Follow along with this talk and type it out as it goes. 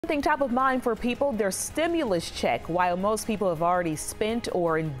Something top of mind for people, their stimulus check. While most people have already spent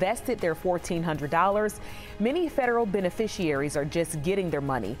or invested their $1,400, many federal beneficiaries are just getting their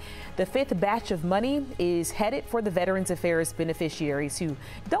money. The fifth batch of money is headed for the Veterans Affairs beneficiaries who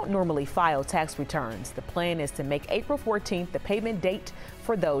don't normally file tax returns. The plan is to make April 14th the payment date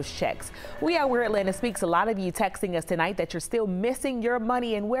for those checks. We are Where Atlanta Speaks. A lot of you texting us tonight that you're still missing your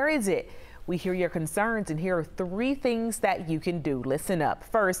money, and where is it? We hear your concerns, and here are 3 things that you can do. Listen up.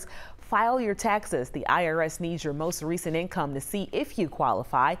 First, file your taxes. The IRS needs your most recent income to see if you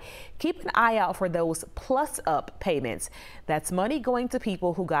qualify. Keep an eye out for those plus-up payments. That's money going to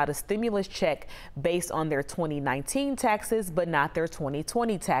people who got a stimulus check based on their 2019 taxes, but not their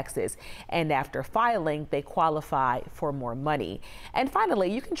 2020 taxes. And after filing, they qualify for more money. And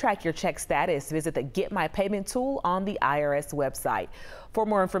finally, you can track your check status. Visit the Get My Payment tool on the IRS website. For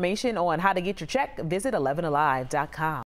more information on how to get your check, visit 11alive.com.